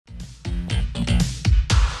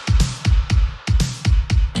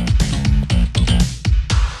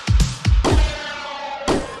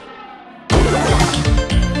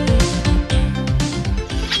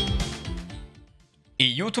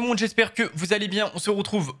Hello tout le monde, j'espère que vous allez bien. On se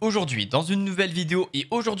retrouve aujourd'hui dans une nouvelle vidéo et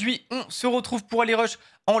aujourd'hui on se retrouve pour aller rush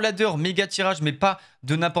en ladder méga tirage, mais pas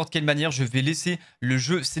de n'importe quelle manière. Je vais laisser le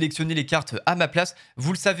jeu sélectionner les cartes à ma place.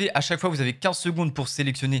 Vous le savez, à chaque fois vous avez 15 secondes pour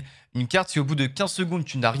sélectionner une carte. Si au bout de 15 secondes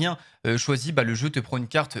tu n'as rien choisi, le jeu te prend une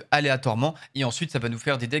carte aléatoirement et ensuite ça va nous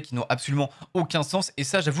faire des decks qui n'ont absolument aucun sens. Et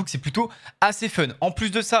ça, j'avoue que c'est plutôt assez fun. En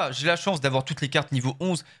plus de ça, j'ai la chance d'avoir toutes les cartes niveau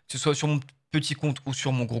 11, que ce soit sur mon petit compte ou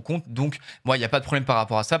sur mon gros compte, donc moi il n'y a pas de problème par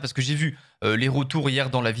rapport à ça parce que j'ai vu les retours hier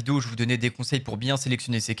dans la vidéo, je vous donnais des conseils pour bien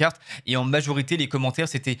sélectionner ces cartes et en majorité les commentaires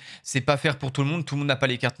c'était c'est pas faire pour tout le monde n'a pas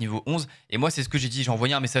les cartes niveau 11 et moi c'est ce que j'ai dit, j'ai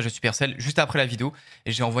envoyé un message à Supercell juste après la vidéo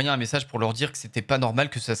et j'ai envoyé un message pour leur dire que c'était pas normal,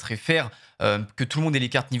 que ça serait faire que tout le monde ait les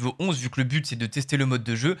cartes niveau 11 vu que le but c'est de tester le mode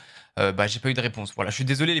de jeu. J'ai pas eu de réponse, voilà, je suis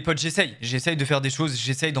désolé les potes, j'essaye de faire des choses,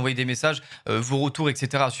 j'essaye d'envoyer des messages, vos retours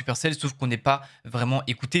etc à Supercell, sauf qu'on n'est pas vraiment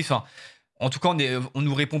écouté, enfin en tout cas, on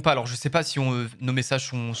nous répond pas. Alors, je sais pas si nos messages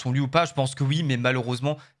sont lus ou pas. Je pense que oui, mais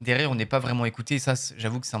malheureusement, derrière, on n'est pas vraiment écouté. Et ça,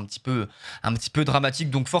 j'avoue que c'est un petit peu dramatique.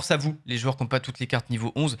 Donc, force à vous, les joueurs qui n'ont pas toutes les cartes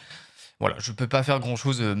niveau 11. Voilà, je peux pas faire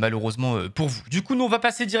grand-chose malheureusement pour vous. Du coup, nous, on va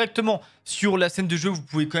passer directement sur la scène de jeu. Vous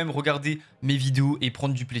pouvez quand même regarder mes vidéos et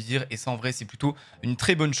prendre du plaisir. Et ça, en vrai, c'est plutôt une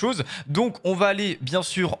très bonne chose. Donc, on va aller, bien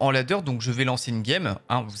sûr, en ladder. Donc, je vais lancer une game.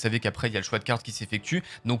 Hein. Vous savez qu'après, il y a le choix de cartes qui s'effectue.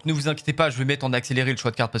 Donc, ne vous inquiétez pas, je vais mettre en accéléré le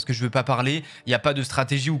choix de cartes parce que je veux pas parler. Il n'y a pas de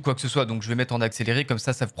stratégie ou quoi que ce soit. Donc, je vais mettre en accéléré. Comme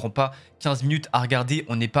ça ne prend pas 15 minutes à regarder.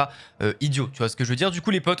 On n'est pas idiot. Tu vois ce que je veux dire? Du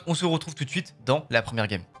coup, les potes, on se retrouve tout de suite dans la première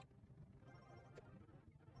game.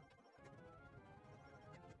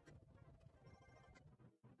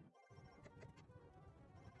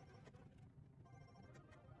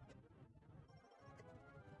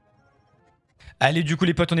 Allez, du coup,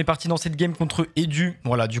 les potes, on est parti dans cette game contre Edu.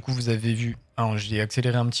 Voilà, du coup, vous avez vu, hein, j'ai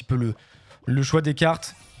accéléré un petit peu le choix des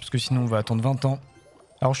cartes, parce que sinon, on va attendre 20 ans.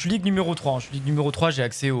 Alors, je suis ligue numéro 3. Hein, je suis ligue numéro 3, j'ai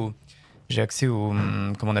accès au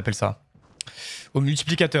comment on appelle ça? Au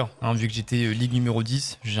multiplicateur. Hein, vu que j'étais ligue numéro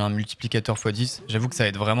 10, j'ai un multiplicateur x10. J'avoue que ça va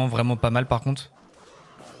être vraiment, vraiment pas mal, par contre.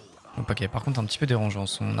 Donc, ok, par contre, un petit peu dérangeant,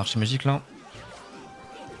 son archer magique, là.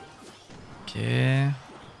 Ok...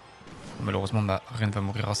 Malheureusement, ma reine va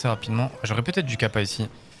mourir assez rapidement. J'aurais peut-être du kappa ici.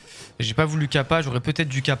 J'ai pas voulu kappa, j'aurais peut-être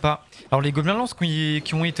du kappa. Alors, les gobelins lance qui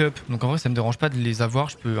ont hit up. Donc, en vrai, ça me dérange pas de les avoir.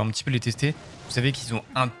 Je peux un petit peu les tester. Vous savez qu'ils ont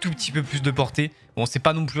un tout petit peu plus de portée. Bon, c'est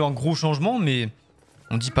pas non plus un gros changement, mais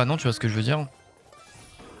on dit pas non, tu vois ce que je veux dire.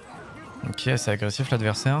 Ok, c'est agressif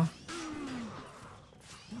l'adversaire.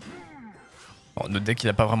 Bon, notre deck, il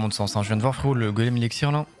a pas vraiment de sens. Hein. Je viens de voir, frérot, le golem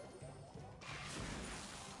élixir là.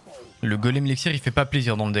 Le golem élixir il fait pas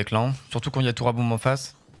plaisir dans le deck là, hein. Surtout quand il y a Touraboum en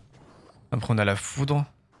face. Après on a la foudre.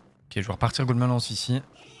 Ok, je vais repartir Goldman Lance ici.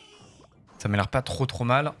 Ça m'a l'air pas trop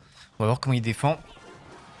mal. On va voir comment il défend.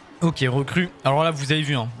 Ok, recrue. Alors là vous avez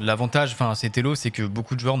vu, hein, l'avantage, enfin c'est Elo, c'est que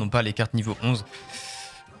beaucoup de joueurs n'ont pas les cartes niveau 11.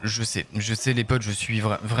 Je sais les potes, je suis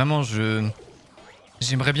vraiment,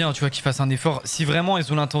 j'aimerais bien, tu vois, qu'ils fassent un effort. Si vraiment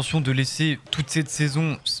ils ont l'intention de laisser toute cette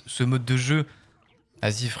saison ce mode de jeu...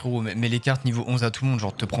 Vas-y frérot, mets les cartes niveau 11 à tout le monde,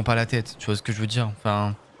 genre te prends pas la tête, tu vois ce que je veux dire?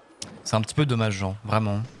 Enfin, c'est un petit peu dommage, genre,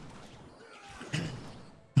 vraiment.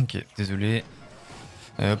 Ok, désolé.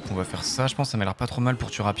 Hop, on va faire ça, je pense que ça m'a l'air pas trop mal pour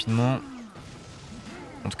tuer rapidement.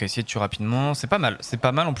 En tout cas, essayer de tuer rapidement, c'est pas mal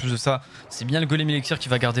en plus de ça. C'est bien le golem élixir qui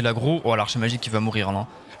va garder l'aggro. Oh, l'archer magique qui va mourir là.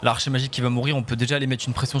 L'archer magique qui va mourir, on peut déjà aller mettre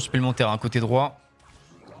une pression supplémentaire à un côté droit.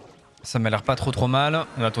 Ça m'a l'air pas trop mal.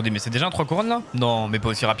 Attendez, mais c'est déjà un 3 couronnes là? Non, mais pas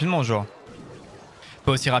aussi rapidement, genre.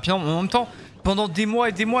 Pas aussi rapidement, mais en même temps, pendant des mois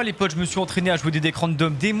et des mois, les potes, je me suis entraîné à jouer des decks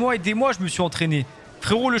random. Des mois et des mois, je me suis entraîné.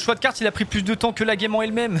 Frérot, le choix de cartes, il a pris plus de temps que la game en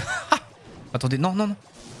elle-même. Attendez, non.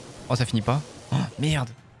 Oh, ça finit pas. Oh, merde.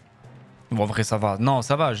 Bon, en vrai, ça va. Non,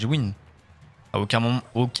 ça va, j'ai win. À aucun moment.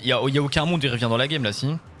 Il y a aucun monde, il revient dans la game, là, si?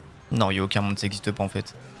 Non, il y a aucun monde, ça n'existe pas, en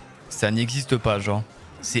fait. Ça n'existe pas, genre.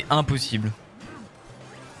 C'est impossible.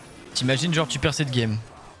 T'imagines, genre, tu perds cette game.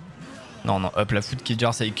 Non, hop, la foot qui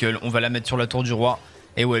jar cycle, on va la mettre sur la tour du roi.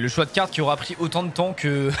 Et ouais, le choix de carte qui aura pris autant de temps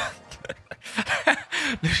que...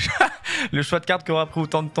 le choix de carte qui aura pris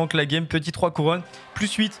autant de temps que la game, petit 3 couronnes,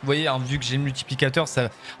 plus 8. Vous voyez, hein, vu que j'ai le multiplicateur, ça...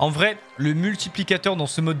 En vrai, le multiplicateur dans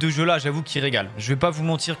ce mode de jeu-là, j'avoue qu'il régale. Je vais pas vous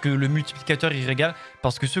mentir que le multiplicateur, il régale,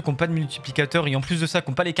 parce que ceux qui n'ont pas de multiplicateur, et en plus de ça, qui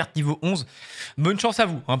n'ont pas les cartes niveau 11, bonne chance à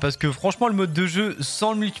vous. Hein, parce que franchement, le mode de jeu,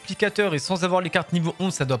 sans le multiplicateur et sans avoir les cartes niveau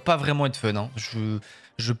 11, ça doit pas vraiment être fun. Hein.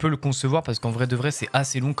 Je peux le concevoir, parce qu'en vrai de vrai, c'est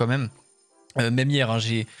assez long quand même. Même hier, hein,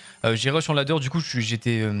 j'ai rush en ladder, du coup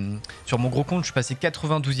j'étais sur mon gros compte, je suis passé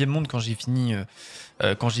 92e monde quand j'ai fini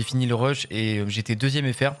le rush et j'étais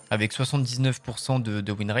 2e FR avec 79%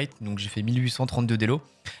 de win rate, donc j'ai fait 1832 d'élo.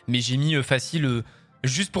 Mais j'ai mis facile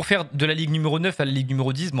juste pour faire de la ligue numéro 9 à la ligue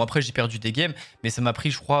numéro 10. Bon, après, j'ai perdu des games, mais ça m'a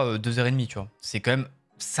pris, je crois, 2h30, tu vois. C'est quand même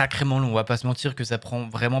sacrément long. On va pas se mentir que ça prend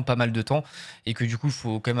vraiment pas mal de temps et que du coup, il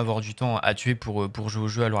faut quand même avoir du temps à tuer pour jouer au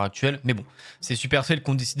jeu à l'heure actuelle. Mais bon, c'est Supercell qui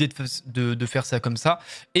ont décidé de faire ça comme ça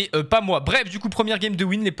et pas moi. Bref, du coup, première game de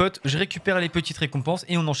win, les potes. Je récupère les petites récompenses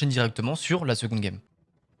et on enchaîne directement sur la seconde game.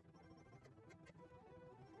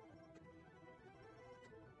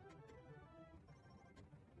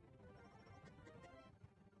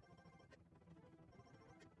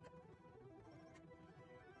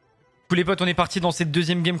 Les potes, on est parti dans cette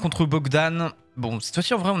deuxième game contre Bogdan. Bon, cette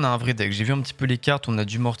fois-ci, en vrai, on a un vrai deck. J'ai vu un petit peu les cartes. On a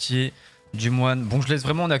du mortier, du moine. Bon, je laisse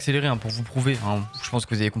vraiment en accélérer hein, pour vous prouver. Hein. Je pense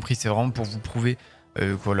que vous avez compris, c'est vraiment pour vous prouver.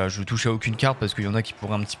 Voilà, je touche à aucune carte parce qu'il y en a qui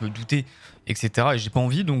pourraient un petit peu douter, etc. Et j'ai pas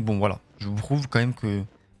envie, donc bon, voilà. Je vous prouve quand même que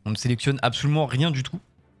on ne sélectionne absolument rien du tout.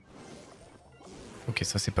 Ok,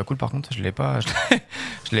 ça c'est pas cool par contre. Je l'avais pas, je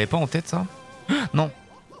l'avais pas en tête ça. Non.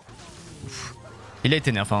 Ouf. Il a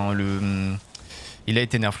été nerf, hein, il a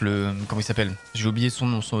été nerf, comment il s'appelle? J'ai oublié son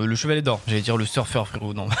nom, le chevalier d'or. J'allais dire le surfeur,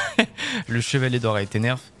 frérot, non. Le chevalier d'or a été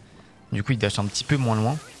nerf. Du coup, il dash un petit peu moins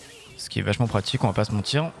loin. Ce qui est vachement pratique, on va pas se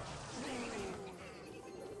mentir.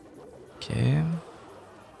 Ok.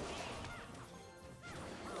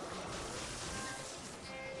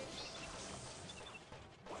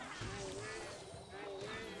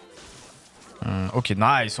 Ok,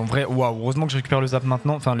 nice, en vrai, waouh, heureusement que je récupère le zap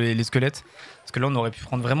maintenant, enfin les squelettes. Parce que là, on aurait pu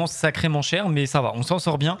prendre vraiment sacrément cher, mais ça va, on s'en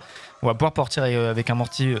sort bien. On va pouvoir partir avec un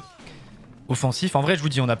mortier offensif. En vrai, je vous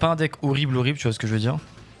dis, on n'a pas un deck horrible, tu vois ce que je veux dire.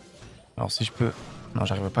 Alors si je peux... Non,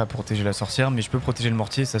 j'arriverai pas à protéger la sorcière, mais je peux protéger le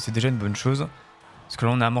mortier, ça c'est déjà une bonne chose. Parce que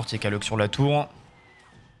là, on a un mortier qui a lock sur la tour.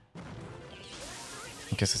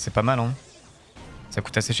 Ok, ça c'est pas mal, hein. Ça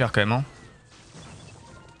coûte assez cher quand même, hein.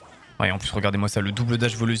 Ouais, en plus, regardez-moi ça, le double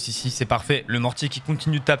dash voleuse ici, c'est parfait. Le mortier qui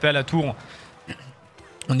continue de taper à la tour.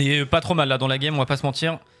 On est pas trop mal là dans la game, on va pas se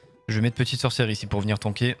mentir. Je vais mettre petite sorcière ici pour venir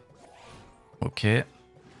tanker. Ok.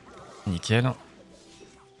 Nickel.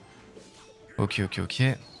 Ok.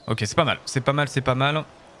 Ok, c'est pas mal, c'est pas mal, c'est pas mal.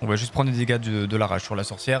 On va juste prendre des dégâts de la rage sur la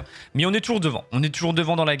sorcière. Mais on est toujours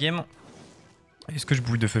devant, dans la game. Est-ce que je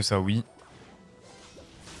boule de feu ça? Oui.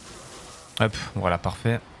 Hop, voilà,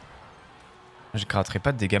 parfait. Je gratterai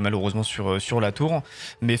pas de dégâts malheureusement sur la tour.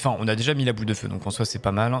 Mais enfin, on a déjà mis la boule de feu, donc en soi c'est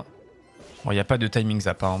pas mal. Bon, il n'y a pas de timing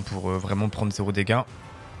zap hein, pour vraiment prendre 0 dégâts.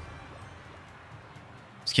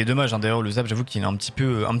 Ce qui est dommage, hein, d'ailleurs le zap j'avoue qu'il est un petit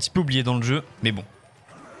peu oublié dans le jeu, mais bon.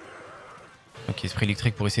 Ok, esprit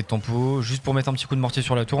électrique pour essayer de tempo, juste pour mettre un petit coup de mortier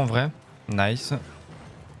sur la tour en vrai. Nice.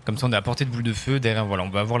 Comme ça on est à portée de boule de feu, derrière voilà, on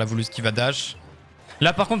va avoir la voleuse qui va dash.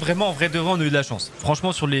 Là par contre vraiment en vrai devant on a eu de la chance.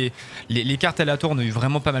 Franchement sur les cartes aléatoires on a eu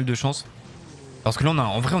vraiment pas mal de chance. Parce que là,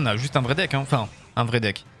 en vrai, on a juste un vrai deck. Hein. Enfin, un vrai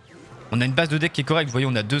deck. On a une base de deck qui est correcte. Vous voyez,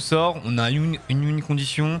 on a 2 sorts. On a une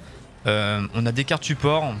condition. On a des cartes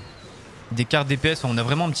support. Des cartes DPS. On a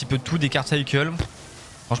vraiment un petit peu tout. Des cartes cycle.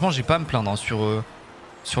 Franchement, j'ai pas à me plaindre hein,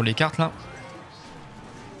 sur les cartes là.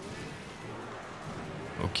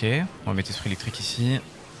 Ok. On va mettre esprit électrique ici.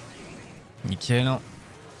 Nickel.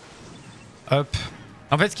 Hop.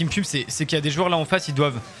 En fait, ce qui me fume, c'est qu'il y a des joueurs là en face, ils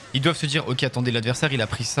doivent se dire, ok, attendez, l'adversaire, il a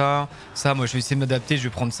pris ça, moi, je vais essayer de m'adapter, je vais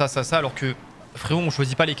prendre ça, alors que, frérot, on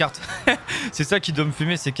choisit pas les cartes. C'est ça qui doit me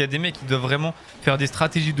fumer, c'est qu'il y a des mecs qui doivent vraiment faire des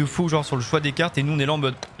stratégies de fou, genre sur le choix des cartes, et nous, on est là en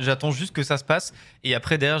mode, j'attends juste que ça se passe, et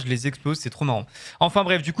après, derrière, je les explose, c'est trop marrant. Enfin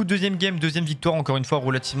bref, du coup, deuxième game, deuxième victoire, encore une fois,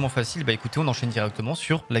 relativement facile. Bah écoutez, on enchaîne directement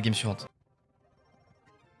sur la game suivante.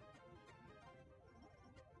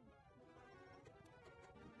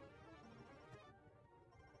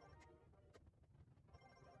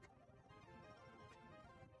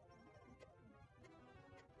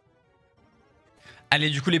 Allez,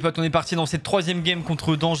 du coup, les potes, on est parti dans cette troisième game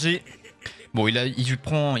contre Danger. Bon, il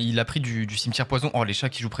a pris du cimetière poison. Oh, les chats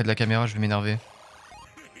qui jouent près de la caméra, je vais m'énerver.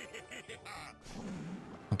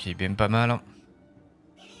 Ok, BM pas mal.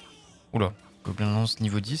 Oula, Gobelin lance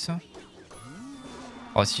niveau 10.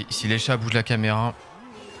 Oh, si les chats bougent la caméra.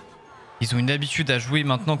 Ils ont une habitude à jouer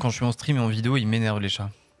maintenant quand je suis en stream et en vidéo, ils m'énervent les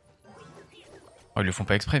chats. Oh, ils le font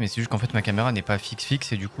pas exprès, mais c'est juste qu'en fait ma caméra n'est pas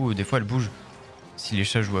fixe et du coup, des fois elle bouge. Si les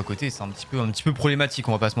chats jouent à côté, c'est un petit peu problématique,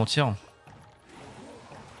 on va pas se mentir.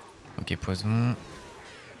 Ok, poison.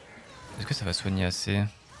 Est-ce que ça va soigner assez?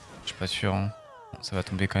 Je suis pas sûr. Hein. Bon, ça va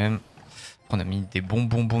tomber quand même. On a mis des bons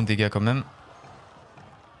dégâts quand même.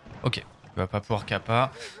 Ok, il va pas pouvoir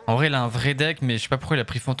kappa. En vrai, il a un vrai deck, mais je sais pas pourquoi il a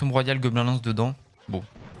pris Fantôme Royal, Gobelin Lance dedans. Bon.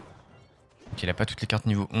 Ok, il a pas toutes les cartes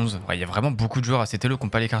niveau 11. Ouais, il y a vraiment beaucoup de joueurs à CTLO qui n'ont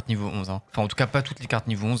pas les cartes niveau 11. Hein. Enfin, en tout cas, pas toutes les cartes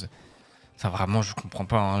niveau 11. Ça, vraiment, je comprends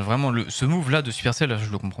pas. Hein. Vraiment, ce move là de Supercell, là, je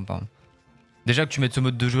le comprends pas. Hein. Déjà que tu mettes ce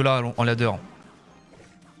mode de jeu là en ladder.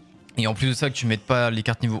 Et en plus de ça, que tu mettes pas les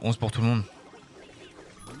cartes niveau 11 pour tout le monde.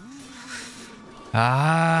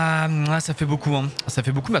 Ah, ça fait beaucoup, hein. Ça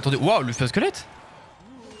fait beaucoup, mais attendez. Waouh, le feu à squelette.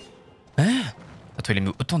 Hein? Attends, il a mis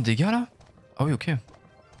autant de dégâts là? Ah oui, ok.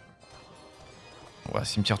 Ouais,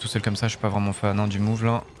 s'il me tire tout seul comme ça, je suis pas vraiment fan hein, du move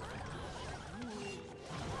là.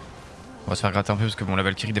 On va se faire gratter un peu parce que bon, la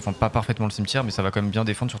Valkyrie défend pas parfaitement le cimetière, mais ça va quand même bien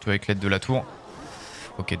défendre, surtout avec l'aide de la tour.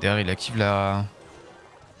 Ok, derrière il active la...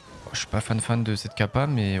 Oh, je suis pas fan de cette capa,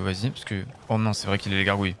 mais vas-y, parce que... Oh non, c'est vrai qu'il a les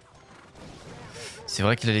gargouilles. C'est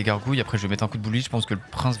vrai qu'il a les gargouilles, après je vais mettre un coup de boulis, je pense que le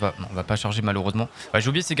prince va... Non, on va pas charger malheureusement. Ouais, j'ai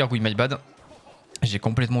oublié ses gargouilles, my bad. J'ai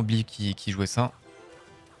complètement oublié qui jouait ça.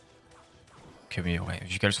 Ok, mais ouais,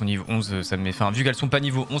 vu qu'elles sont niveau 11, ça me met... Enfin, vu qu'elles sont pas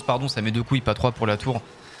niveau 11, pardon, ça met 2 couilles, pas 3 pour la tour.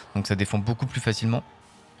 Donc ça défend beaucoup plus facilement.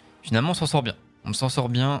 Finalement, on s'en sort bien. On s'en sort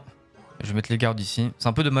bien. Je vais mettre les gardes ici. C'est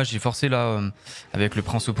un peu dommage, j'ai forcé là avec le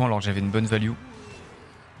prince au point alors que j'avais une bonne value.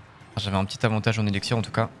 J'avais un petit avantage en élixir en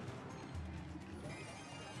tout cas.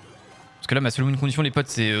 Parce que là, ma seule win condition, les potes,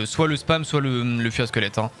 c'est soit le spam, soit le feu à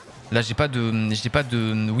squelette. Hein. Là, j'ai pas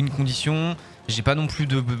de win condition. J'ai pas non plus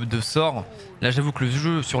de sort. Là, j'avoue que le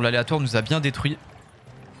jeu sur l'aléatoire nous a bien détruit.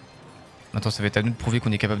 Maintenant, ça va être à nous de prouver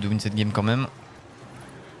qu'on est capable de win cette game quand même.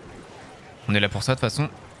 On est là pour ça de toute façon.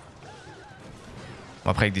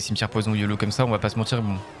 Bon, après, avec des cimetières poison YOLO comme ça, on va pas se mentir.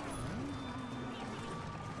 Bon.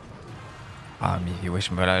 Ah, mais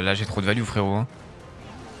wesh, bah là j'ai trop de value, frérot. Hein.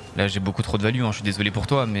 Là, j'ai beaucoup trop de value. Hein. Je suis désolé pour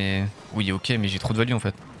toi, mais. Oui, ok, mais j'ai trop de value en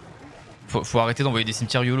fait. Faut arrêter d'envoyer des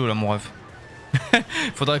cimetières YOLO là, mon ref.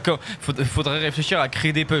 faudrait réfléchir à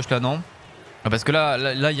créer des push là, non? Parce que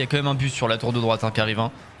là, il y a quand même un bus sur la tour de droite hein, qui arrive.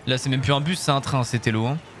 Hein. Là, c'est même plus un bus, c'est un train, c'est Télo.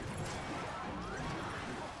 Hein.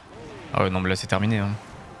 Ah ouais, non, mais là, c'est terminé. Hein.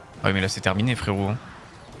 Ah ouais, mais là, c'est terminé, frérot. Hein.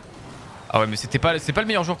 Ah ouais, mais c'est pas le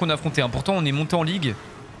meilleur joueur qu'on a affronté. Hein. Pourtant, on est monté en ligue.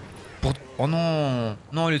 Oh non,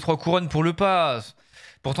 non, les 3 couronnes pour le pass.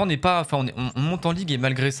 Pourtant, on n'est pas. Enfin, on monte en ligue et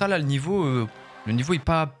malgré ça, là, le niveau est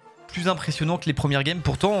pas plus impressionnant que les premières games.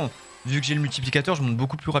 Pourtant, vu que j'ai le multiplicateur, je monte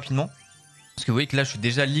beaucoup plus rapidement. Parce que vous voyez que là, je suis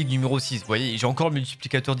déjà ligue numéro 6. Vous voyez, j'ai encore le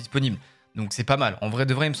multiplicateur disponible. Donc c'est pas mal. En vrai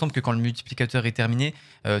de vrai, il me semble que quand le multiplicateur est terminé,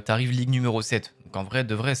 t'arrives ligue numéro 7. Donc en vrai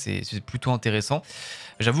de vrai, c'est plutôt intéressant.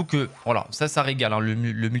 J'avoue que voilà, ça régale. Hein,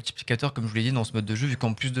 le multiplicateur, comme je vous l'ai dit dans ce mode de jeu, vu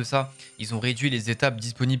qu'en plus de ça, ils ont réduit les étapes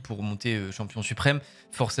disponibles pour monter champion suprême.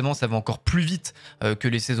 Forcément, ça va encore plus vite que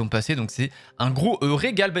les saisons passées. Donc c'est un gros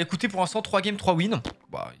régal. Bah écoutez, pour l'instant, 3 games, 3 wins.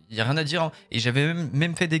 Bah, il n'y a rien à dire. Hein. Et j'avais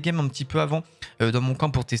même fait des games un petit peu avant dans mon camp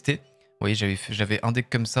pour tester. Vous voyez, j'avais un deck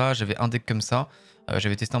comme ça, j'avais un deck comme ça.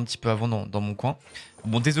 J'avais testé un petit peu avant dans mon coin.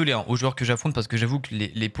 Bon, désolé hein, aux joueurs que j'affronte parce que j'avoue que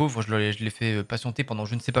les pauvres, je les fais patienter pendant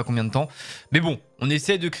je ne sais pas combien de temps. Mais bon, on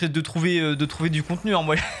essaie de trouver du contenu. Hein.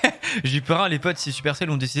 Moi, j'ai peur, hein, les potes, si Supercell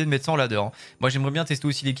ont décidé de mettre ça en ladder. Hein. Moi, j'aimerais bien tester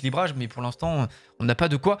aussi l'équilibrage, mais pour l'instant, on n'a pas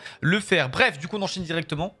de quoi le faire. Bref, du coup, on enchaîne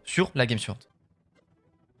directement sur la game suivante.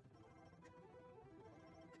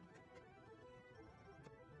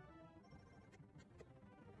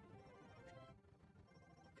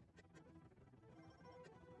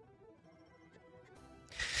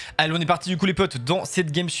 Allez, on est parti du coup les potes dans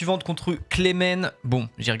cette game suivante contre Clémen. Bon,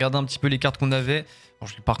 j'ai regardé un petit peu les cartes qu'on avait. Bon,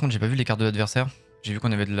 par contre, j'ai pas vu les cartes de l'adversaire. J'ai vu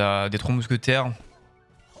qu'on avait des 3 mousquetaires.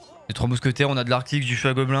 Les 3 mousquetaires, on a de l'Arctique, du feu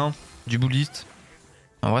à gobelin, du bouliste.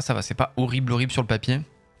 En vrai, ça va, c'est pas horrible sur le papier.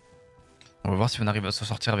 On va voir si on arrive à s'en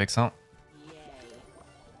sortir avec ça.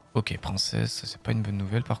 Ok, princesse, c'est pas une bonne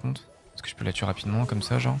nouvelle par contre. Est-ce que je peux la tuer rapidement comme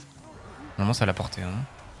ça, genre? Normalement, ça l'a porté.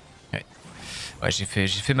 Hein. Ouais, j'ai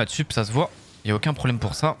fait ma sup, ça se voit. Il n'y a aucun problème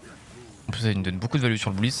pour ça. En plus, ça nous donne beaucoup de value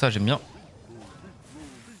sur le bully, ça j'aime bien.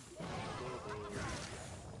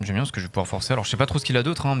 J'aime bien parce que je vais pouvoir forcer. Alors, je sais pas trop ce qu'il a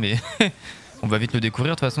d'autre, hein, mais on va vite le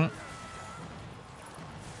découvrir de toute façon.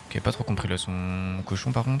 Ok, pas trop compris là son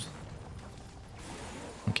cochon par contre.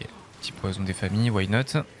 Ok, petit poison des familles, why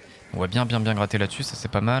not? On va bien gratter là-dessus, ça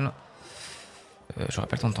c'est pas mal. J'aurais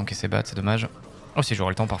pas le temps de tanker ses battes, c'est dommage. Oh si,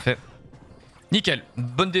 j'aurai le temps, parfait. Nickel,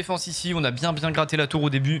 bonne défense ici, on a bien gratté la tour au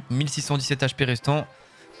début, 1617 HP restant.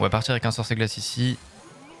 On va partir avec un sorcier glace ici.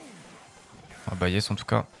 Ah bah yes en tout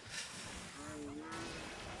cas.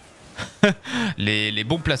 les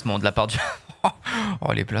bons placements de la part du...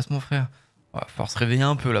 Oh les placements frère. Va falloir se réveiller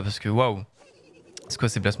un peu là parce que waouh. C'est quoi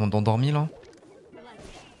ces placements d'endormi là?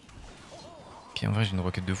 Ok en vrai j'ai une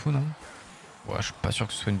roquette de fou non? Ouais, je suis pas sûr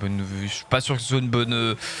que ce soit une bonne... Je suis pas sûr que ce soit une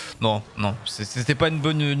bonne... Non, c'était pas une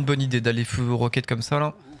bonne idée d'aller feu roquette comme ça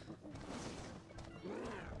là.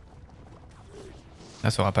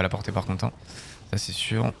 Là ça aura pas la portée par contre, hein. Ça c'est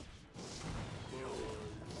sûr. Ok,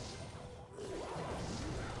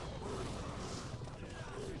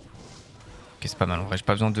 c'est pas mal en vrai, j'ai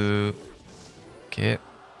pas besoin de... Ok.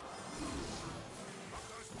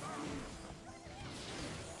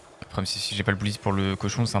 problème, si j'ai pas le blitz pour le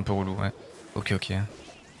cochon, c'est un peu relou, ouais. Ok, ok. Ouais,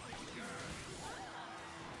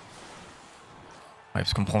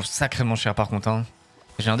 parce qu'on prend sacrément cher par contre, hein.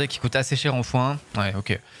 J'ai un deck qui coûte assez cher en x1. Ouais,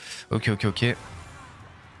 ok. Ok, ok, ok. Alors,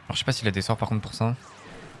 je sais pas s'il a des sorts par contre pour ça.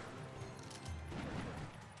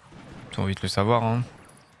 J'ai envie de le savoir, hein.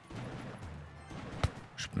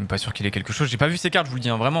 Je suis même pas sûr qu'il ait quelque chose. J'ai pas vu ses cartes, je vous le dis,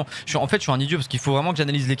 hein, vraiment. En fait, je suis un idiot parce qu'il faut vraiment que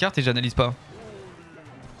j'analyse les cartes et j'analyse pas.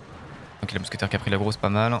 Ok, la mousquetaire qui a pris la grosse, pas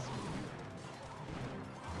mal.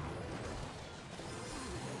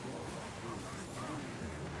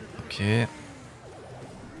 Ok.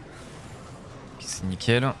 C'est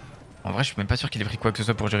nickel. En vrai, je suis même pas sûr qu'il ait pris quoi que ce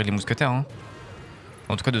soit pour gérer les mousquetaires, hein.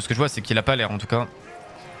 En tout cas, de ce que je vois, c'est qu'il a pas l'air, en tout cas.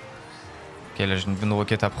 Ok, là, j'ai une bonne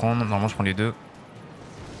roquette à prendre. Normalement, je prends les deux.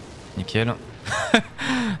 Nickel.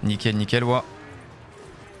 Nickel, nickel, ouais.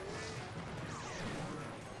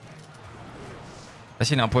 Ah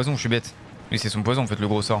si, il a un poison, je suis bête. Mais c'est son poison, en fait, le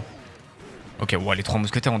gros sort. Ok, ouais, les 3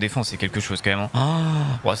 mousquetaires en défense, c'est quelque chose quand même.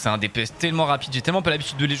 Hein. Oh, c'est un DPS tellement rapide. J'ai tellement pas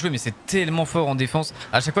l'habitude de les jouer, mais c'est tellement fort en défense.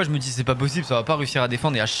 À chaque fois, je me dis, c'est pas possible, ça va pas réussir à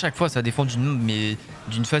défendre. Et à chaque fois, ça défend d'une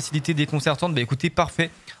facilité déconcertante. Bah écoutez,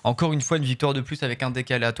 parfait. Encore une fois, une victoire de plus avec un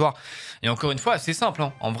deck aléatoire. Et encore une fois, assez simple.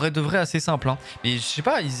 Hein. En vrai de vrai, assez simple. Hein. Mais je sais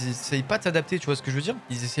pas, ils essayent pas de s'adapter, tu vois ce que je veux dire?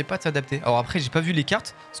 Ils essayent pas de s'adapter. Alors après, j'ai pas vu les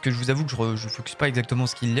cartes, parce que je vous avoue que je focus pas exactement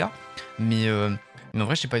ce qu'il y a. Mais en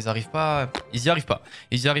vrai, je sais pas, ils arrivent pas. Ils y arrivent pas.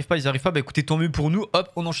 Ils y arrivent pas, ils y arrivent pas. Bah écoutez, tant mieux pour nous. Hop,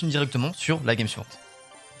 on enchaîne directement sur la game suivante.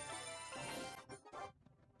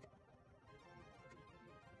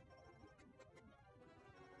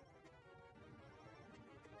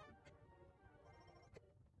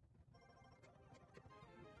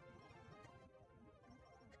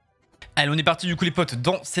 Allez, on est parti du coup les potes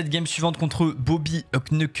dans cette game suivante contre Bobby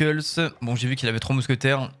Knuckles. Bon, j'ai vu qu'il avait 3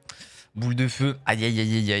 mousquetaires. Boule de feu. Aïe aïe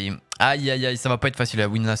aïe aïe aïe. Aïe aïe aïe, ça va pas être facile à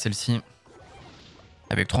win là celle-ci.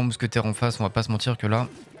 Avec 3 mousquetaires en face, on va pas se mentir que là.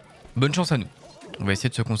 Bonne chance à nous. On va essayer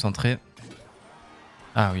de se concentrer.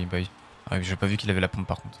 Ah oui, bah oui. Ah oui, j'ai pas vu qu'il avait la pompe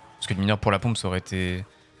par contre. Parce que le mineur pour la pompe, ça aurait été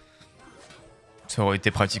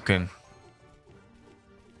pratique quand même.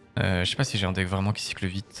 Je sais pas si j'ai un deck vraiment qui cycle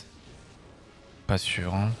vite. Pas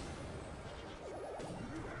sûr, hein.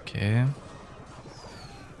 Ok.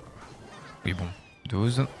 Oui, bon.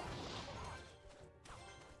 12.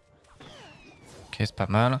 Ok, c'est pas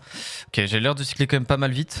mal. Ok, j'ai l'air de cycler quand même pas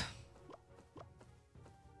mal vite.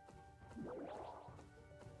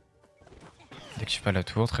 Dès que je suis pas à la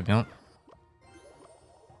tour, très bien.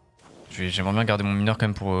 J'aimerais bien garder mon mineur quand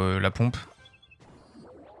même pour la pompe.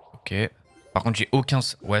 Ok. Par contre, j'ai aucun...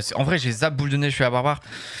 Ouais, en vrai, j'ai zap boule de neige, je suis à barbare.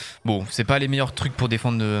 Bon, c'est pas les meilleurs trucs pour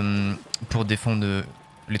défendre,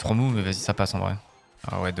 les 3 moves, mais vas-y, ça passe en vrai.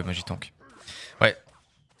 Ah ouais, dommage, il tank. Ouais.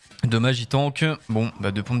 Dommage, il tank. Bon,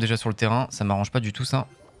 bah 2 pompes déjà sur le terrain, ça m'arrange pas du tout ça.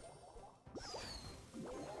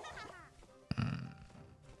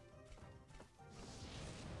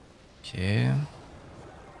 Ok.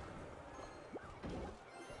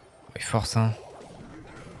 Il force, hein.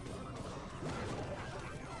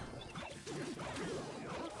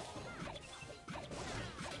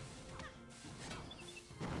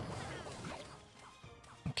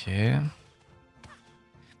 Ok.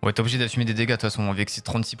 Ouais, t'es obligé d'assumer des dégâts de toute façon, avec ces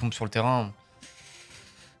 36 pompes sur le terrain.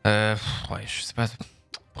 Ouais, je sais pas. Le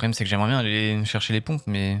problème, c'est que j'aimerais bien aller chercher les pompes,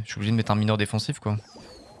 mais je suis obligé de mettre un mineur défensif, quoi.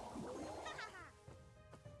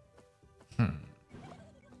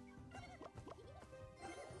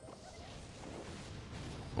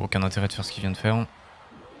 Aucun intérêt de faire ce qu'il vient de faire.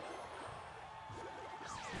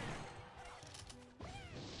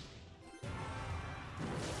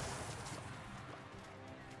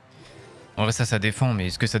 En vrai, ça défend, mais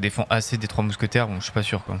est-ce que ça défend assez des 3 mousquetaires? Bon, je suis pas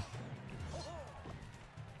sûr, quoi.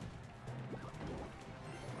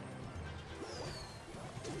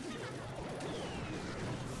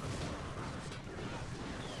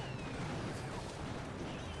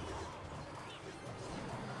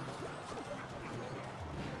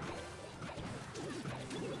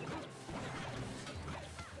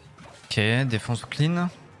 Ok, défense clean.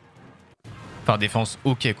 Enfin, défense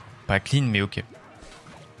ok, quoi. Pas clean, mais ok.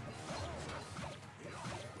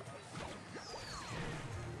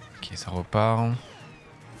 Ok, ça repart.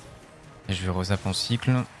 Et je vais rezap en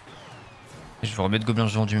cycle. Et je vais remettre gobelin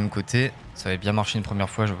géant du même côté. Ça avait bien marché une première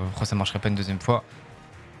fois, je vois pas pourquoi ça marcherait pas une deuxième fois.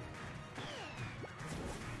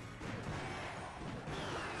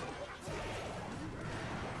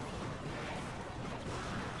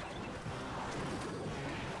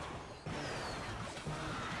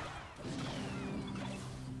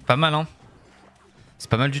 Pas mal, hein. C'est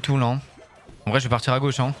pas mal du tout, là. Hein. En vrai, je vais partir à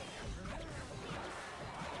gauche, hein.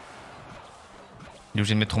 Il est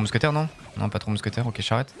obligé de mettre trop mousquetaire, non? Non, pas trop mousquetaire, ok,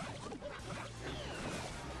 j'arrête.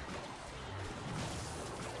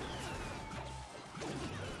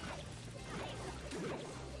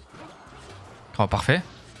 Oh, parfait.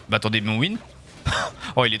 Bah attendez, mais on win.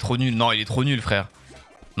 Oh, il est trop nul. Non, il est trop nul, frère.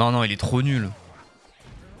 Non, non, il est trop nul.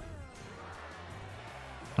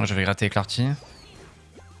 Non, je vais gratter avec l'arty.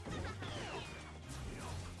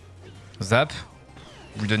 Zap.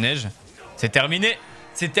 Boule de neige. C'est terminé.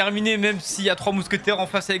 C'est terminé, même s'il y a 3 mousquetaires en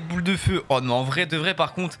face avec boule de feu. Oh non, en vrai, de vrai,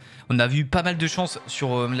 par contre, on a eu pas mal de chance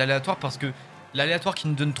sur l'aléatoire parce que l'aléatoire qui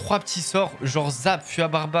nous donne 3 petits sorts, genre zap, feu à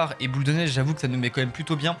barbare et boule de neige, j'avoue que ça nous met quand même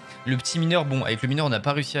plutôt bien. Le petit mineur, bon, avec le mineur, on n'a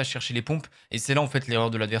pas réussi à chercher les pompes. Et c'est là, en fait,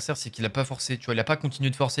 l'erreur de l'adversaire, c'est qu'il a pas forcé, tu vois, il a pas continué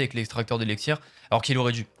de forcer avec l'extracteur d'élixir, alors qu'il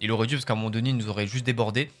aurait dû. Il aurait dû parce qu'à un moment donné, il nous aurait juste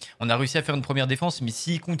débordé. On a réussi à faire une première défense, mais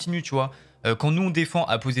s'il continue, tu vois, quand nous on défend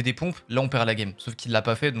à poser des pompes, là on perd la game. Sauf qu'il l'a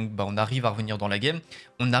pas fait, donc bah, on arrive à revenir dans la game.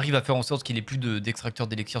 On arrive à faire en sorte qu'il ait plus d'extracteur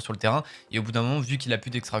d'élixir sur le terrain. Et au bout d'un moment, vu qu'il a plus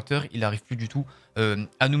d'extracteur, il arrive plus du tout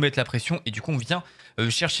à nous mettre la pression. Et du coup, on vient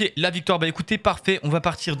chercher la victoire. Bah écoutez, parfait. On va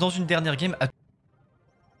partir dans une dernière game.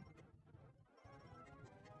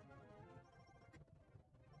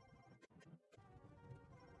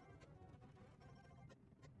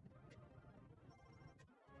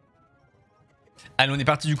 Allez, on est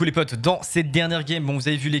parti du coup les potes dans cette dernière game. Bon, vous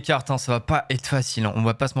avez vu les cartes, hein, ça va pas être facile. Hein. On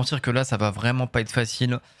va pas se mentir que là, ça va vraiment pas être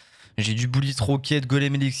facile. J'ai du Bullet Rocket,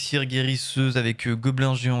 Golem Elixir, Guérisseuse avec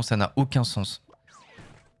Gobelin Géant, ça n'a aucun sens.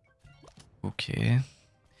 Ok.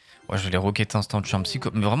 Ouais, je vais les roquettes instant, je suis un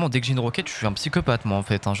psychopathe. Mais vraiment, dès que j'ai une roquette, je suis un psychopathe moi en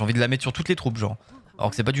fait. Hein. J'ai envie de la mettre sur toutes les troupes, genre.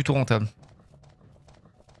 Alors que c'est pas du tout rentable.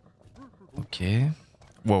 Ok.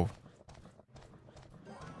 Wow.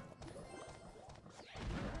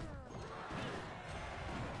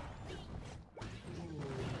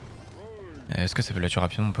 Est-ce que ça peut la tuer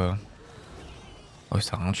rapidement ou pas? Oh,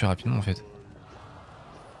 ça a rien tué rapidement en fait.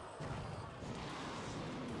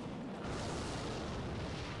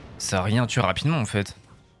 Ça a rien tué rapidement en fait.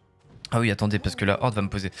 Ah oui, attendez, parce que la horde va me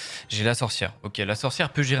poser. J'ai la sorcière. Ok, la sorcière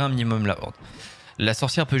peut gérer un minimum la horde. La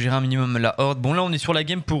sorcière peut gérer un minimum la horde. Bon, là, on est sur la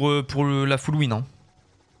game pour la full win. Hein.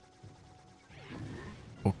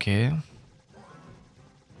 Ok.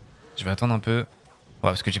 Je vais attendre un peu. Ouais,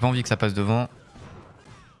 parce que j'ai pas envie que ça passe devant.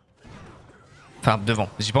 Enfin, devant.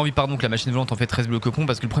 J'ai pas envie, pardon, que la machine volante en fait reste bloquée au pont.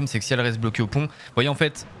 Parce que le problème, c'est que si elle reste bloquée au pont, vous voyez, en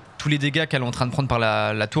fait, tous les dégâts qu'elle est en train de prendre par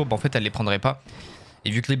la tourbe, en fait, elle les prendrait pas. Et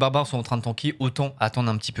vu que les barbares sont en train de tanker, autant attendre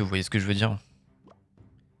un petit peu. Vous voyez ce que je veux dire?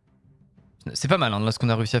 C'est pas mal, hein, là, ce qu'on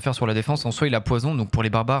a réussi à faire sur la défense. En soi, il a poison, donc pour les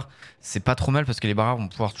barbares, c'est pas trop mal parce que les barbares vont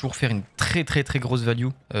pouvoir toujours faire une très grosse value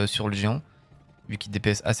sur le géant, vu qu'il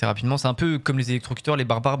DPS assez rapidement. C'est un peu comme les électrocuteurs, les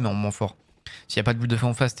barbares, mais en moins fort. S'il n'y a pas de boule de feu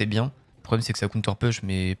en face, c'était bien. Le problème, c'est que ça counter push,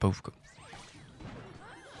 mais pas ouf quoi.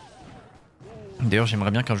 D'ailleurs, j'aimerais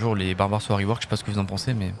bien qu'un jour les barbares soient rework. Je sais pas ce que vous en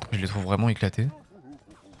pensez, mais je les trouve vraiment éclatés.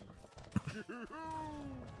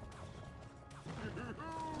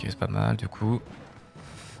 Ok, c'est pas mal du coup.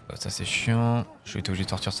 Ça c'est chiant, je vais être obligé de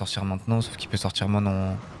sortir maintenant, sauf qu'il peut sortir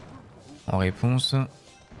moi en réponse.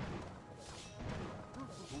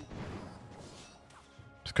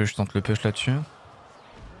 Parce que je tente le push là-dessus.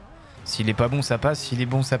 S'il est pas bon ça passe, s'il est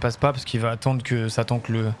bon ça passe pas parce qu'il va attendre que ça tank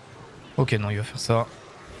le... Ok non il va faire ça.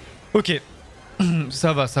 Ok,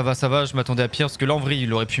 ça va, je m'attendais à pire parce que là en vrai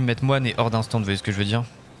il aurait pu me mettre moine et hors d'instant, vous voyez ce que je veux dire.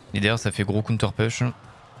 Et d'ailleurs ça fait gros counter push.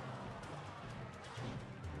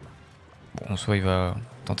 Bon en soi il va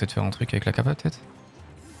tenter de faire un truc avec la capa peut-être.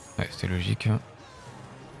 Ouais c'était logique.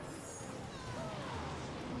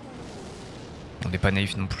 On n'est pas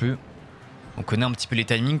naïf non plus. On connaît un petit peu les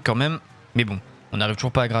timings quand même. Mais bon, on n'arrive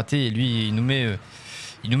toujours pas à gratter et lui il nous met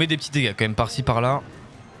des petits dégâts quand même par-ci par-là.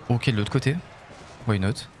 Ok de l'autre côté. Why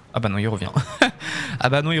not? Ah bah non il revient. Ah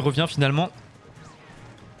bah non il revient finalement.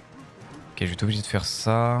 Ok je vais être obligé de faire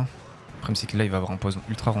ça. Le problème c'est que là il va avoir un poison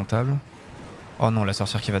ultra rentable. Oh non la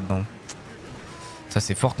sorcière qui va dedans. Ça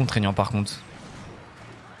c'est fort contraignant par contre.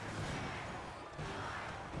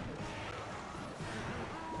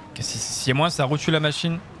 Si y a moins ça retue la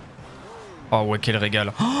machine. Oh ouais quel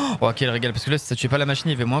régal. Oh quel régal parce que là si ça tuait pas la machine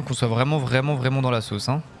il y avait moins qu'on soit vraiment dans la sauce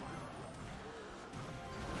hein.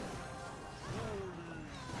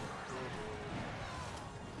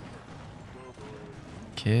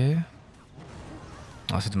 Ok.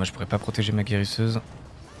 Ah c'est dommage je pourrais pas protéger ma guérisseuse.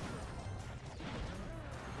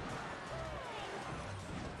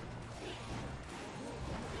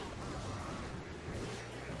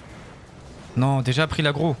 Non, déjà pris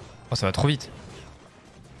l'aggro. Oh, ça va trop vite.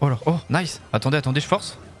 Oh là, oh, nice. Attendez, je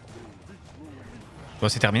force. Oh,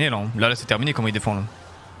 c'est terminé là. Hein. Là, c'est terminé. Comment il défend là?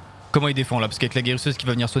 Comment il défend là? Parce qu'avec la guérisseuse qui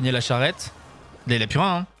va venir soigner la charrette. Là, il a plus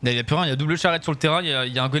rien. Hein. Là, il a plus rien. Il y a double charrette sur le terrain. Il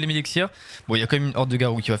y a un golem élixir. Bon, il y a quand même une horde de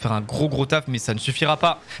garous qui va faire un gros taf, mais ça ne suffira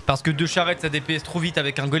pas. Parce que deux charrettes, ça DPS trop vite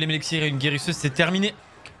avec un golem élixir et une guérisseuse. C'est terminé.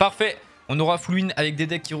 Parfait. On aura full win avec des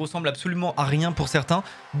decks qui ressemblent absolument à rien pour certains.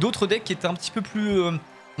 D'autres decks qui étaient un petit peu plus,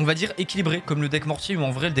 on va dire, équilibrés, comme le deck mortier, où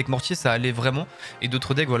en vrai le deck mortier ça allait vraiment. Et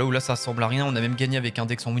d'autres decks, voilà, où là ça ressemble à rien. On a même gagné avec un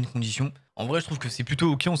deck sans win condition. En vrai, je trouve que c'est plutôt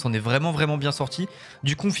ok, on s'en est vraiment bien sorti.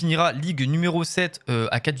 Du coup, on finira ligue numéro 7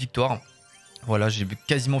 à 4 victoires. Voilà, j'ai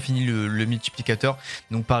quasiment fini le multiplicateur.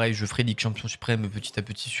 Donc pareil, je ferai Ligue Champion Suprême petit à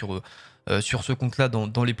petit sur ce compte-là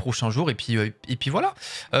dans les prochains jours. Et puis voilà.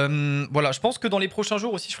 Voilà, je pense que dans les prochains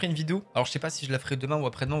jours aussi, je ferai une vidéo. Alors je sais pas si je la ferai demain ou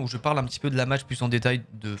après-demain, où je parle un petit peu de la match plus en détail.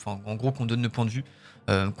 Enfin, en gros, qu'on donne nos points de vue,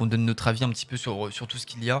 qu'on donne notre avis un petit peu sur tout ce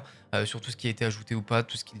qu'il y a, sur tout ce qui a été ajouté ou pas,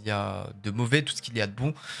 tout ce qu'il y a de mauvais, tout ce qu'il y a de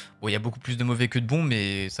bon. Bon, il y a beaucoup plus de mauvais que de bons,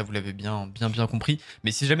 mais ça vous l'avez bien compris.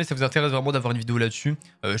 Mais si jamais ça vous intéresse vraiment d'avoir une vidéo là-dessus,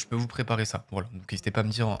 je peux vous préparer ça. Voilà, donc n'hésitez pas à me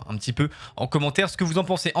dire un petit peu en commentaire ce que vous en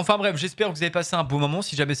pensez. Enfin bref, j'espère que vous avez passé un beau moment.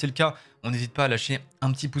 Si jamais c'est le cas, on n'hésite pas à lâcher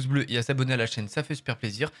un petit pouce bleu et à s'abonner à la chaîne, ça fait super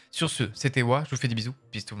plaisir. Sur ce, c'était Wa, je vous fais des bisous,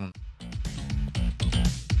 peace tout le monde.